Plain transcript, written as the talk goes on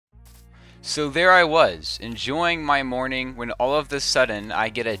So there I was, enjoying my morning when all of a sudden I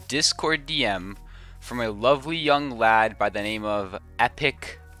get a Discord DM from a lovely young lad by the name of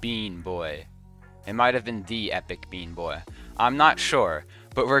Epic Bean Boy. It might have been the Epic Bean Boy. I'm not sure,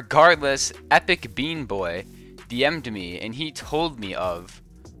 but regardless, Epic Bean Boy DM'd me and he told me of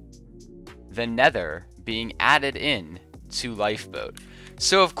the Nether being added in to Lifeboat.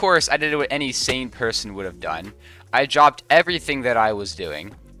 So of course I did what any sane person would have done. I dropped everything that I was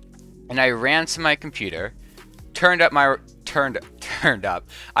doing and I ran to my computer, turned on my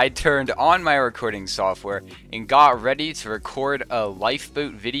recording software and got ready to record a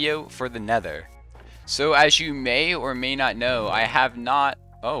Lifeboat video for the Nether. So as you may or may not know, I have not...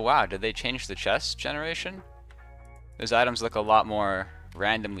 Oh wow, did they change the chest generation? Those items look a lot more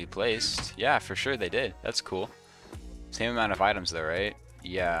randomly placed. Yeah, for sure they did. That's cool. Same amount of items though, right?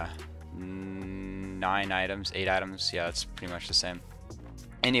 Yeah. 9 items, 8 items. Yeah, that's pretty much the same.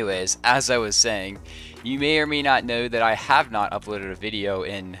 Anyways, as I was saying, you may or may not know that I have not uploaded a video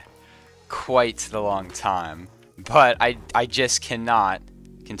in quite the long time. But I just cannot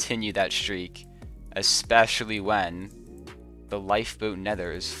continue that streak, especially when the Lifeboat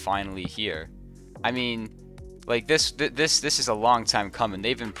Nether is finally here. I mean, like this is a long time coming.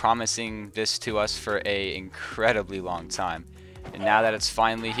 They've been promising this to us for a incredibly long time, and now that it's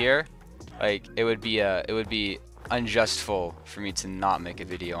finally here, like it would be unjustful for me to not make a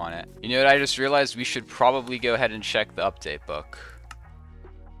video on it. You know what I just realized? We should probably go ahead and check the update book.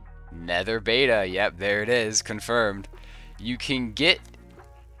 Nether beta. Yep, there it is, confirmed. You can get,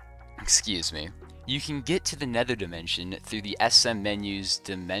 excuse me, you can get to the Nether dimension through the SM menu's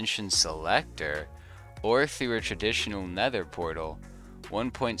dimension selector or through a traditional Nether portal.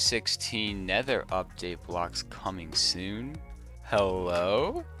 1.16 Nether update blocks coming soon.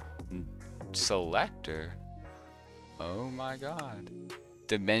 Hello? Selector. Oh my god.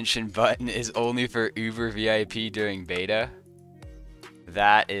 Dimension button is only for Uber VIP during beta.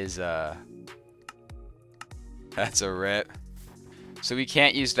 That is that's a rip. So we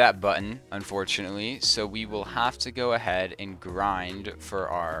can't use that button, unfortunately, so we will have to go ahead and grind for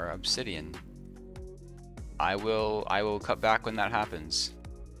our obsidian. I will cut back when that happens.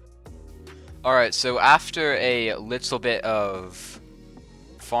 Alright, so after a little bit of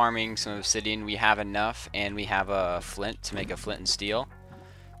farming some obsidian, we have enough, and we have a flint to make a flint and steel.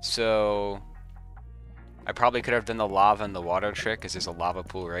 So I probably could have done the lava and the water trick because there's a lava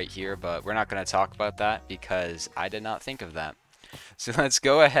pool right here, but we're not going to talk about that because I did not think of that. So let's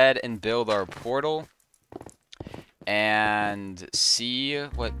go ahead and build our portal and see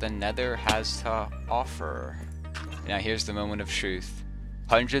what the Nether has to offer. Now here's the moment of truth.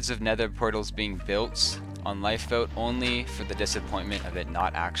 Hundreds of Nether portals being built on Lifeboat, only for the disappointment of it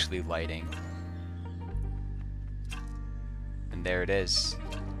not actually lighting. And there it is.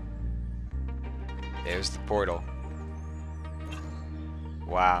 There's the portal.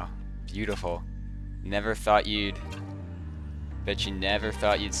 Wow, beautiful. Never thought you'd... Bet you never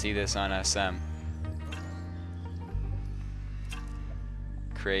thought you'd see this on SM.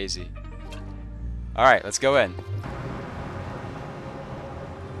 Crazy. Alright, let's go in.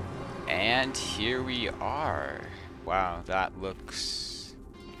 And here we are. Wow, that looks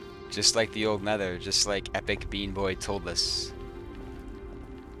just like the old Nether, just like Epic Bean Boy told us.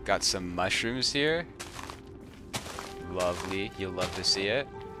 Got some mushrooms here. Lovely, you'll love to see it.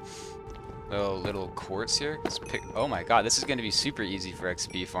 Little quartz here. Let's pick. Oh my god, this is going to be super easy for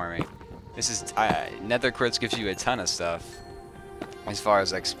XP farming. This is Nether quartz gives you a ton of stuff as far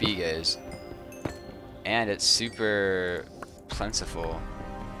as XP goes, and it's super plentiful.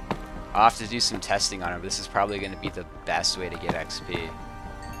 I'll have to do some testing on it, but this is probably going to be the best way to get XP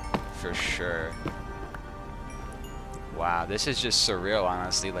for sure. Wow, this is just surreal,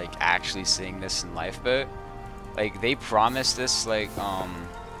 honestly, like actually seeing this in Lifeboat. Like they promised this, like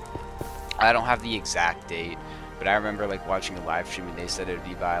I don't have the exact date, but I remember like watching a live stream and they said it would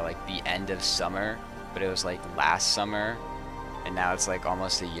be by like the end of summer, but it was like last summer, and now it's like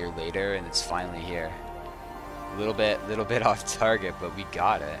almost a year later and it's finally here. A little bit off target, but we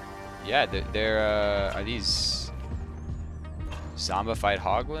got it. Yeah, they're are these zombified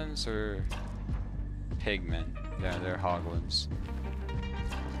hoglins or pigmen? Yeah, they're hoglins.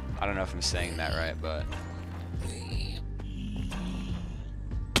 I don't know if I'm saying that right, but...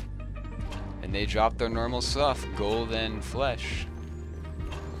 And they drop their normal stuff, gold and flesh.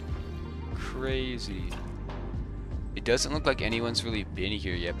 Crazy. It doesn't look like anyone's really been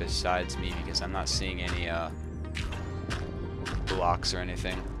here yet besides me because I'm not seeing any blocks or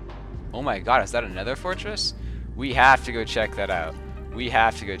anything. Oh my god, is that another fortress? We have to go check that out. We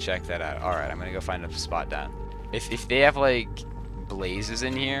have to go check that out. Alright, I'm gonna go find a spot down. If they have like blazes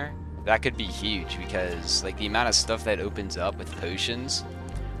in here, that could be huge because like the amount of stuff that opens up with potions.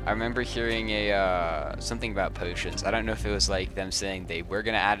 I remember hearing a something about potions. I don't know if it was like them saying they were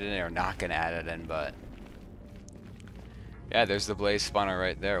gonna add it in or not gonna add it in, but yeah, there's the blaze spawner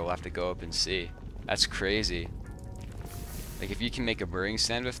right there. We'll have to go up and see. That's crazy. Like if you can make a brewing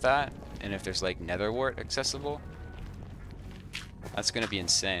stand with that, and if there's like nether wart accessible, that's gonna be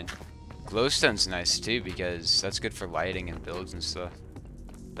insane. Glowstone's nice too because that's good for lighting and builds and stuff.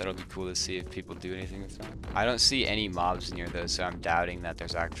 That'll be cool to see if people do anything with that. I don't see any mobs near those, so I'm doubting that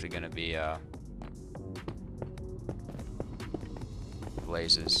there's actually gonna be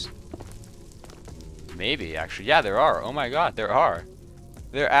blazes. Maybe actually, yeah, there are. Oh my god, there are.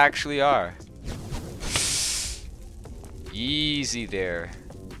 There actually are. Easy there,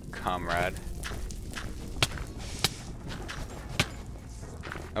 comrade.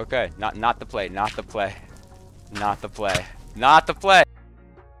 Okay, not the play, not the play, not the play, not the play.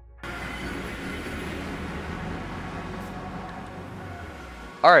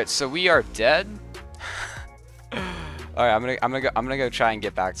 All right, so we are dead. All right, I'm gonna go try and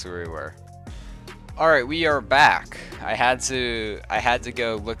get back to where we were. All right, we are back. I had to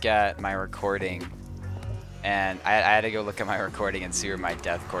go look at my recording, and I had to go look at my recording and see where my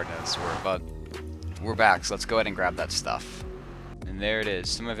death coordinates were. But we're back, so let's go ahead and grab that stuff. And there it is.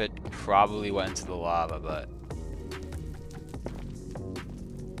 Some of it probably went into the lava, but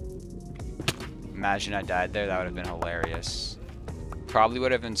imagine I died there. That would have been hilarious. Probably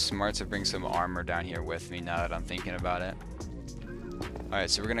would have been smart to bring some armor down here with me now that I'm thinking about it. Alright,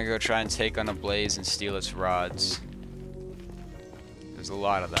 so we're gonna go try and take on a blaze and steal its rods. There's a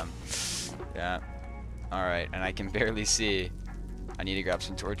lot of them. Yeah. Alright, and I can barely see. I need to grab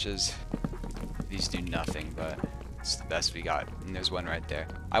some torches. These do nothing, but it's the best we got. And there's one right there.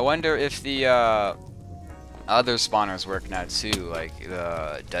 I wonder if the other spawners work now too, like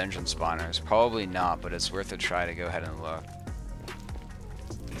the dungeon spawners. Probably not, but it's worth a try to go ahead and look.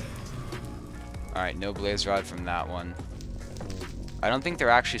 Alright, no blaze rod from that one. I don't think they're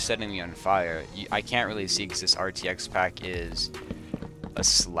actually setting me on fire. I can't really see because this RTX pack is a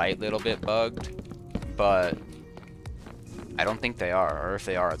slight little bit bugged, but I don't think they are, or if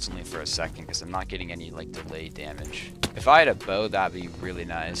they are, it's only for a second because I'm not getting any like delay damage. If I had a bow, that'd be really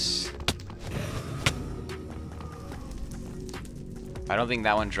nice. I don't think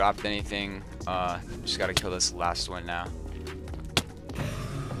that one dropped anything. Just gotta kill this last one now.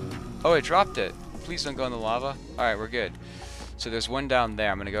 Oh, it dropped it. Please don't go in the lava. Alright, we're good. So there's one down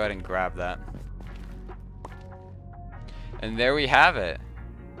there. I'm gonna go ahead and grab that. And there we have it.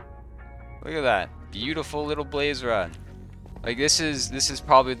 Look at that. Beautiful little blaze rod. Like this is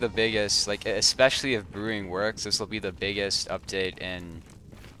probably the biggest, like especially if brewing works, this will be the biggest update in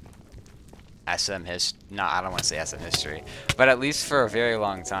SM history. No, I don't want to say SM history, but at least for a very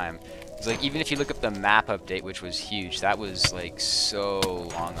long time. It's like even if you look up the map update, which was huge, that was like so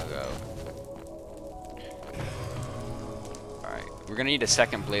long ago. Alright, we're gonna need a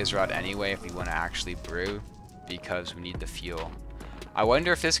second blaze rod anyway if we want to actually brew, because we need the fuel. I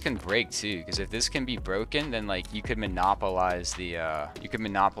wonder if this can break too, because if this can be broken, then like you could monopolize the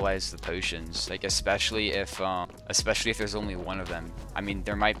potions, like especially if there's only one of them. I mean,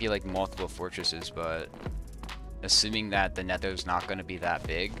 there might be like multiple fortresses, but assuming that the Nether's not going to be that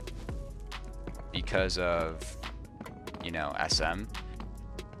big because of, you know, SM,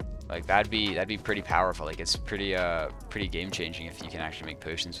 like that'd be pretty powerful. Like it's pretty game changing if you can actually make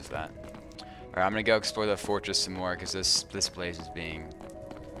potions with that. Alright, I'm gonna go explore the fortress some more because this place is being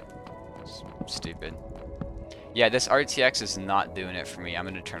stupid. Yeah, this RTX is not doing it for me. I'm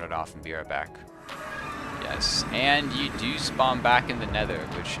gonna turn it off and be right back. Yes, and you do spawn back in the Nether,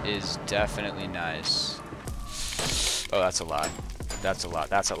 which is definitely nice. Oh, that's a lot. That's a lot.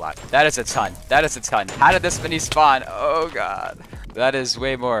 That's a lot. That is a ton. That is a ton. How did this many spawn? Oh god. That is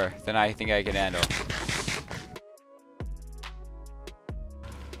way more than I think I can handle.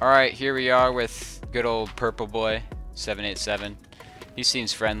 Alright, here we are with good old Purple Boy 787. He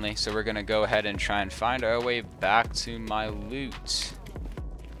seems friendly, so we're gonna go ahead and try and find our way back to my loot.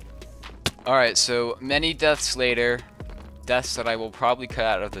 Alright, so many deaths later, deaths that I will probably cut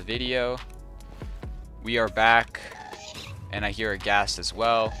out of the video. We are back, and I hear a ghast as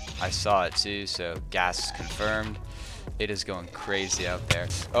well. I saw it too, so ghast confirmed. It is going crazy out there.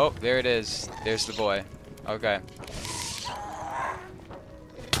 Oh, there it is. There's the boy. Okay.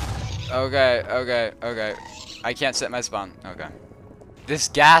 Okay. I can't set my spawn. Okay. This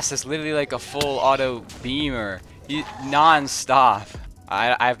gas is literally like a full auto beamer. Non-stop.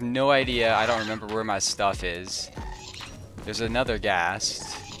 I have no idea. I don't remember where my stuff is. There's another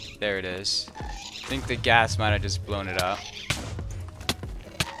gas. There it is. I think the gas might have just blown it up.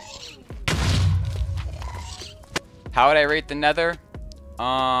 How would I rate the Nether?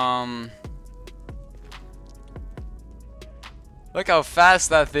 Look how fast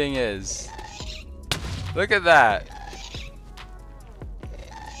that thing is. Look at that.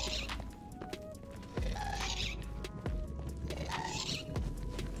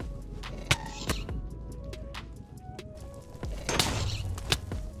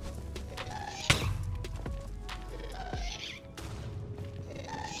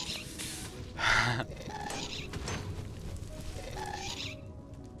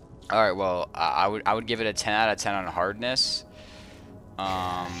 All right, well, I would give it a 10 out of 10 on hardness.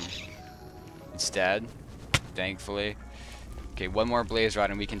 Instead, thankfully. Okay, one more blaze rod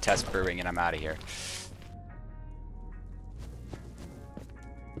and we can test brewing and I'm out of here.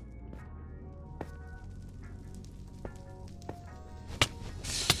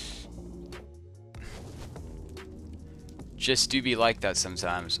 Just do be like that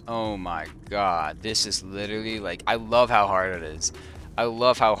sometimes. Oh my god, this is literally like, I love how hard it is. I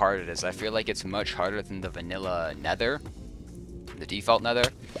love how hard it is. I feel like it's much harder than the vanilla Nether, the default Nether,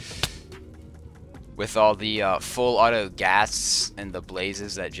 with all the full auto gas and the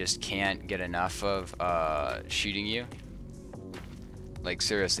blazes that just can't get enough of shooting you. Like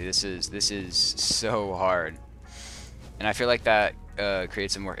seriously, this is so hard, and I feel like that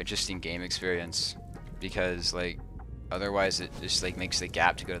creates a more interesting game experience because like otherwise it just like makes the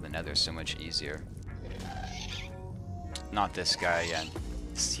gap to go to the Nether so much easier. Not this guy again.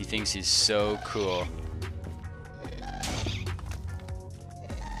 He thinks he's so cool.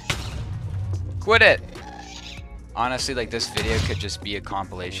 Quit it! Honestly, like this video could just be a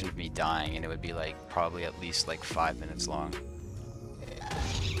compilation of me dying and it would be like probably at least like 5 minutes long.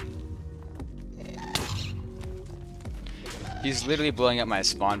 He's literally blowing up my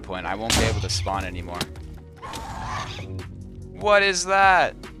spawn point. I won't be able to spawn anymore. What is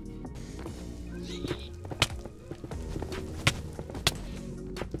that?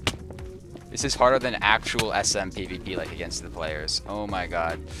 This is harder than actual SM PvP, like against the players. Oh my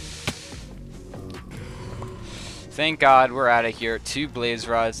god. Thank god we're out of here. 2 blaze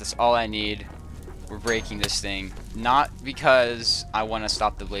rods, that's all I need. We're breaking this thing. Not because I want to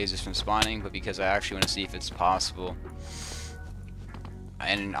stop the blazes from spawning, but because I actually want to see if it's possible.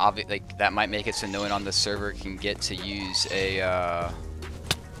 And like that might make it so no one on the server can get to use a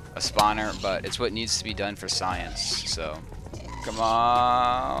spawner, but it's what needs to be done for science. So, come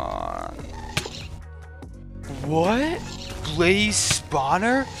on. What? Blaze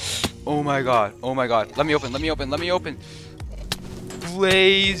spawner? Oh my god. Oh my god. Let me open. Let me open. Let me open.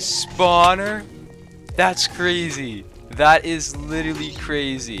 Blaze spawner? That's crazy. That is literally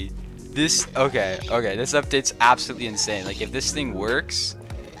crazy. This okay, this update's absolutely insane. Like if this thing works,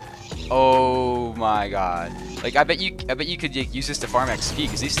 oh my god. Like I bet you could use this to farm XP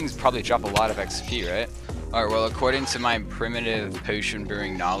because these things probably drop a lot of XP, right? Alright, well according to my primitive potion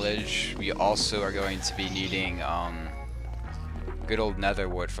brewing knowledge, we also are going to be needing good old nether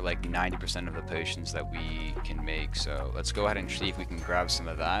wart for like 90% of the potions that we can make. So let's go ahead and see if we can grab some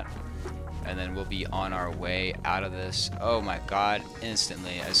of that. And then we'll be on our way out of this. Oh my god,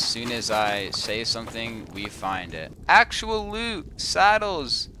 instantly. As soon as I say something, we find it. Actual loot!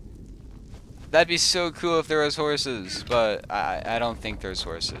 Saddles! That'd be so cool if there was horses, but I don't think there's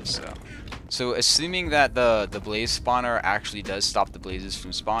horses, so assuming that the blaze spawner actually does stop the blazes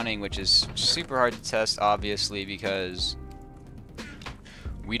from spawning, which is super hard to test, obviously, because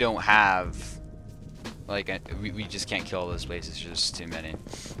we don't have... like we just can't kill all those blazes, there's just too many.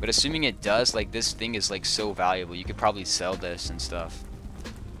 But assuming it does, like this thing is like so valuable, you could probably sell this and stuff.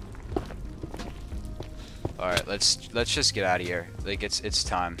 Alright, let's just get out of here. Like it's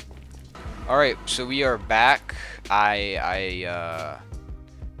time. Alright, so we are back. I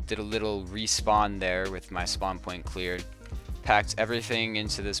did a little respawn there with my spawn point cleared. Packed everything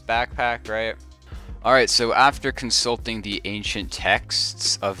into this backpack, right? Alright, so after consulting the ancient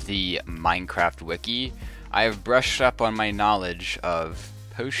texts of the Minecraft wiki, I have brushed up on my knowledge of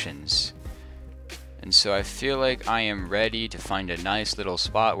potions. And so I feel like I am ready to find a nice little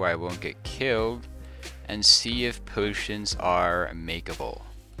spot where I won't get killed and see if potions are makeable.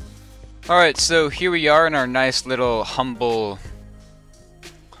 Alright, so here we are in our nice little humble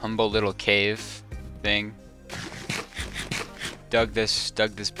little cave thing. Dug this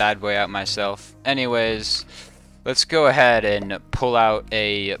bad boy out myself. Anyways, let's go ahead and pull out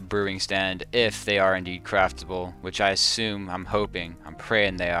a brewing stand if they are indeed craftable, which I assume, I'm hoping, I'm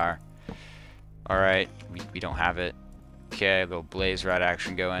praying they are. Alright, we don't have it. Okay, a little blaze rod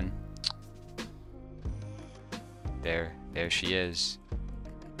action going. There she is.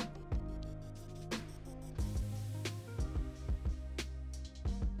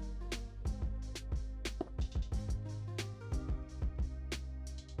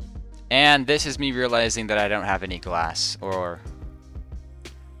 And this is me realizing that I don't have any glass or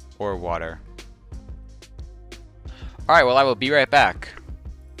water. Alright, well I will be right back.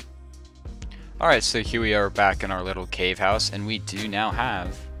 Alright, so here we are back in our little cave house, and we do now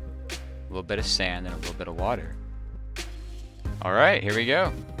have a little bit of sand and a little bit of water. Alright, here we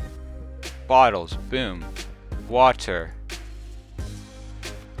go. Bottles, boom. Water.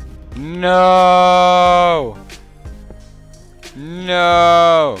 No!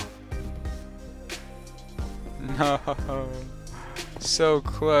 No! No! So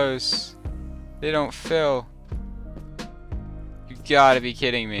close. They don't fill. You gotta be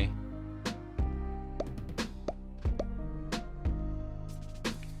kidding me.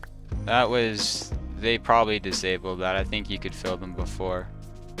 That was... They probably disabled that. I think you could fill them before.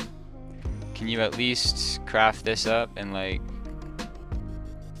 Can you at least craft this up and like...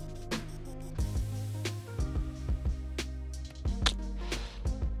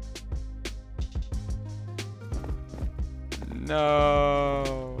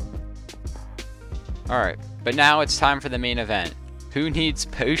 No. Alright, but now it's time for the main event. Who needs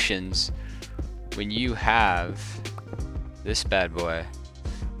potions when you have this bad boy?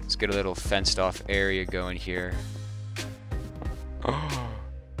 Let's get a little fenced off area going here.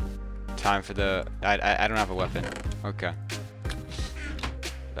 Time for the... I don't have a weapon. Okay.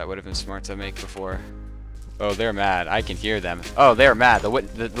 That would have been smart to make before. Oh, they're mad. I can hear them. Oh, they're mad. The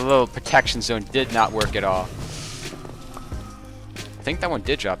little protection zone did not work at all. I think that one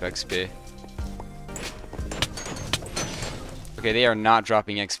did drop XP. Okay, they are not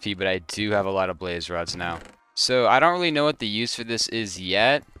dropping XP, but I do have a lot of blaze rods now. So, I don't really know what the use for this is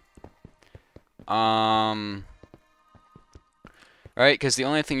yet. Right, because the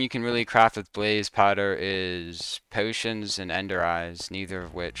only thing you can really craft with blaze powder is potions and ender eyes, neither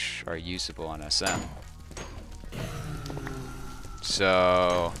of which are usable on SM.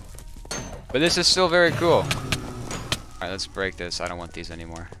 So, but this is still very cool. Alright, let's break this. I don't want these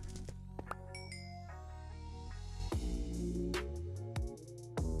anymore.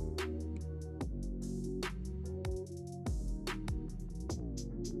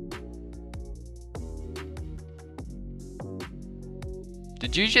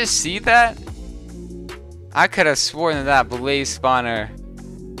 Did you just see that? I could have sworn that that blaze spawner...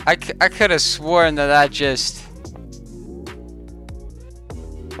 I could have sworn that that just...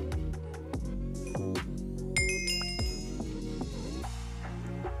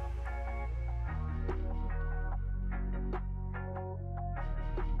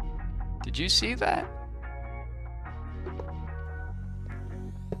 Did you see that?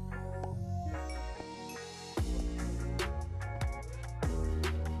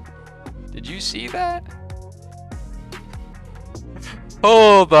 Did you see that?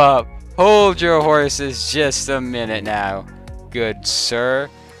 Hold up. Hold your horses just a minute now, good sir.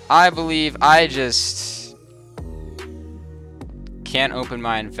 I believe I just can't open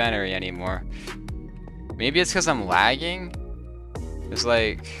my inventory anymore. Maybe it's because I'm lagging? It's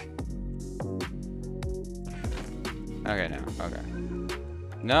like... Okay, no. Okay.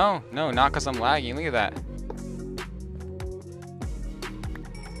 No, not because I'm lagging. Look at that.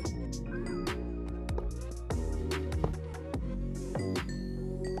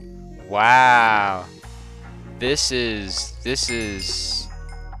 Wow. This is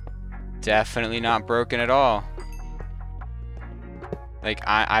definitely not broken at all. Like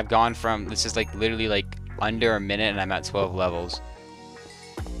I've gone from, this is like literally like under a minute and I'm at 12 levels.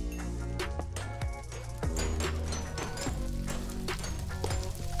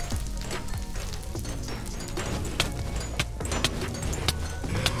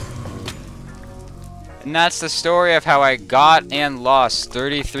 And that's the story of how I got and lost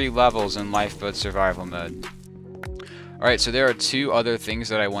 33 levels in Lifeboat Survival mode. Alright, so there are two other things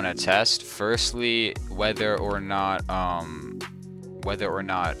that I want to test. Firstly, whether or not other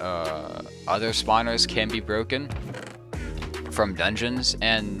spawners can be broken from dungeons,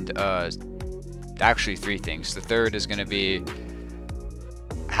 and actually three things. The third is going to be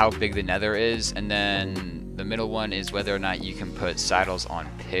how big the Nether is, and then the middle one is whether or not you can put saddles on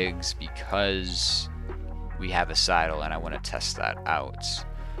pigs, because we have a saddle and I want to test that out.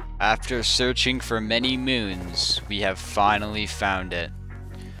 After searching for many moons, we have finally found it.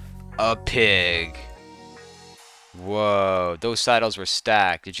 A pig. Whoa, those saddles were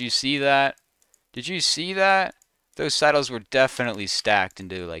stacked. Did you see that? Did you see that? Those saddles were definitely stacked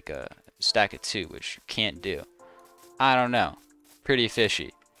into like a stack of two, which you can't do. I don't know. Pretty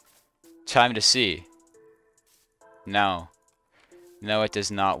fishy. Time to see. No. No, it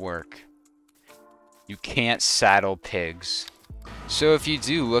does not work. You can't saddle pigs. So if you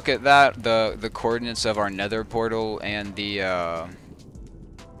do look at that, the coordinates of our Nether portal and the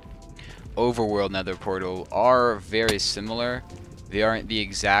overworld nether portal are very similar. They aren't the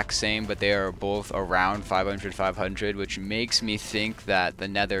exact same, but they are both around 500, which makes me think that the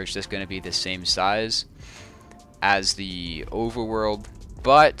nether is just going to be the same size as the overworld,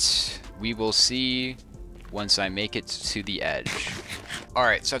 but we will see once I make it to the edge.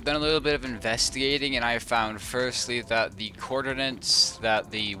 Alright, so I've done a little bit of investigating, and I found firstly that the coordinates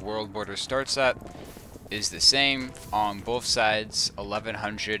that the world border starts at is the same on both sides,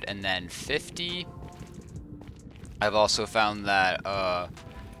 1100 and then 50. I've also found that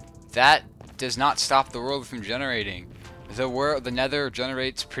that does not stop the world from generating. The nether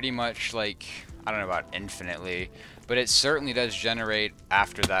generates pretty much like, I don't know about infinitely, but it certainly does generate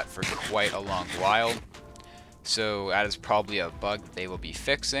after that for quite a long while. So that is probably a bug that they will be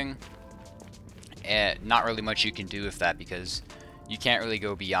fixing. And not really much you can do with that because you can't really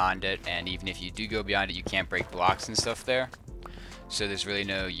go beyond it, and even if you do go beyond it, you can't break blocks and stuff there. So there's really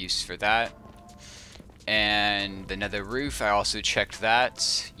no use for that. And the nether roof, I also checked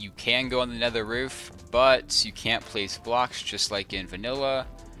that. You can go on the nether roof, but you can't place blocks just like in vanilla.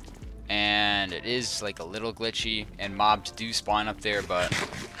 And it is like a little glitchy, and mobs do spawn up there, but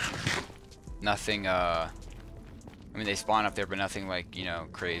nothing, I mean, they spawn up there, but nothing like, you know,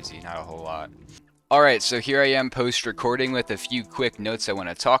 crazy, not a whole lot. Alright, so here I am post-recording with a few quick notes I want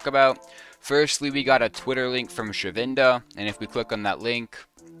to talk about. Firstly, we got a Twitter link from Shavinda, and if we click on that link,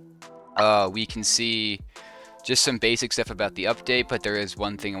 we can see just some basic stuff about the update, but there is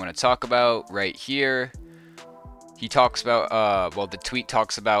one thing I want to talk about right here. He talks about, well, the tweet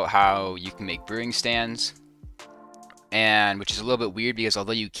talks about how you can make brewing stands, and which is a little bit weird because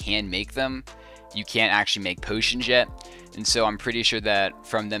although you can make them, you can't actually make potions yet. And so I'm pretty sure that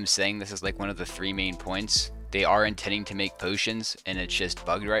from them saying this is like one of the 3 main points, they are intending to make potions, and it's just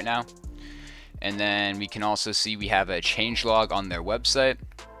bugged right now. And then we can also see we have a changelog on their website.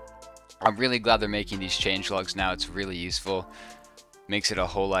 I'm really glad they're making these changelogs now. It's really useful. Makes it a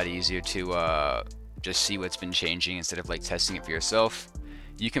whole lot easier to just see what's been changing instead of like testing it for yourself.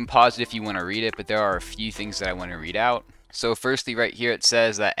 You can pause it if you want to read it, but there are a few things that I want to read out. So firstly, right here it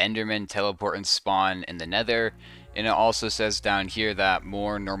says that Endermen teleport and spawn in the nether. And it also says down here that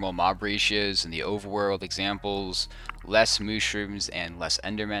more normal mob ratios in the overworld examples, less mushrooms and less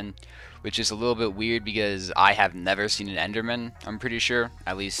endermen, which is a little bit weird because I have never seen an enderman, I'm pretty sure,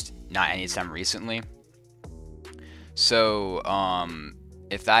 at least not anytime recently. So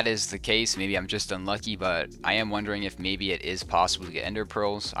if that is the case, maybe I'm just unlucky, but I am wondering if maybe it is possible to get ender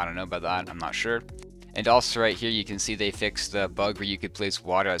pearls. I don't know about that, I'm not sure. And also right here you can see they fixed the bug where you could place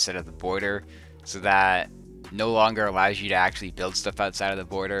water outside of the border, so that no longer allows you to actually build stuff outside of the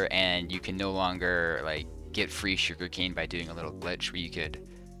border, and you can no longer like get free sugarcane by doing a little glitch where you could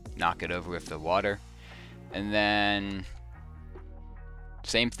knock it over with the water. And then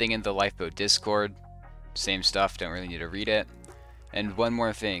same thing in the Lifeboat Discord, same stuff, don't really need to read it. And one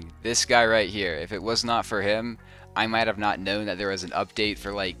more thing, this guy right here, if it was not for him, I might have not known that there was an update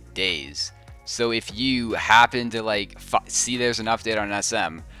for like days. So if you happen to like see there's an update on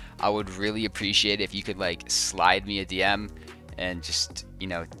SM, I would really appreciate if you could like slide me a DM and just, you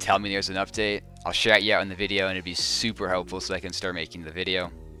know, tell me there's an update. I'll shout you out in the video, and it'd be super helpful so I can start making the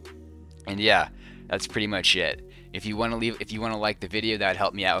video. And yeah, that's pretty much it. If you want to like the video, that'd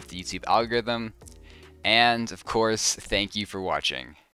help me out with the YouTube algorithm. And of course, thank you for watching.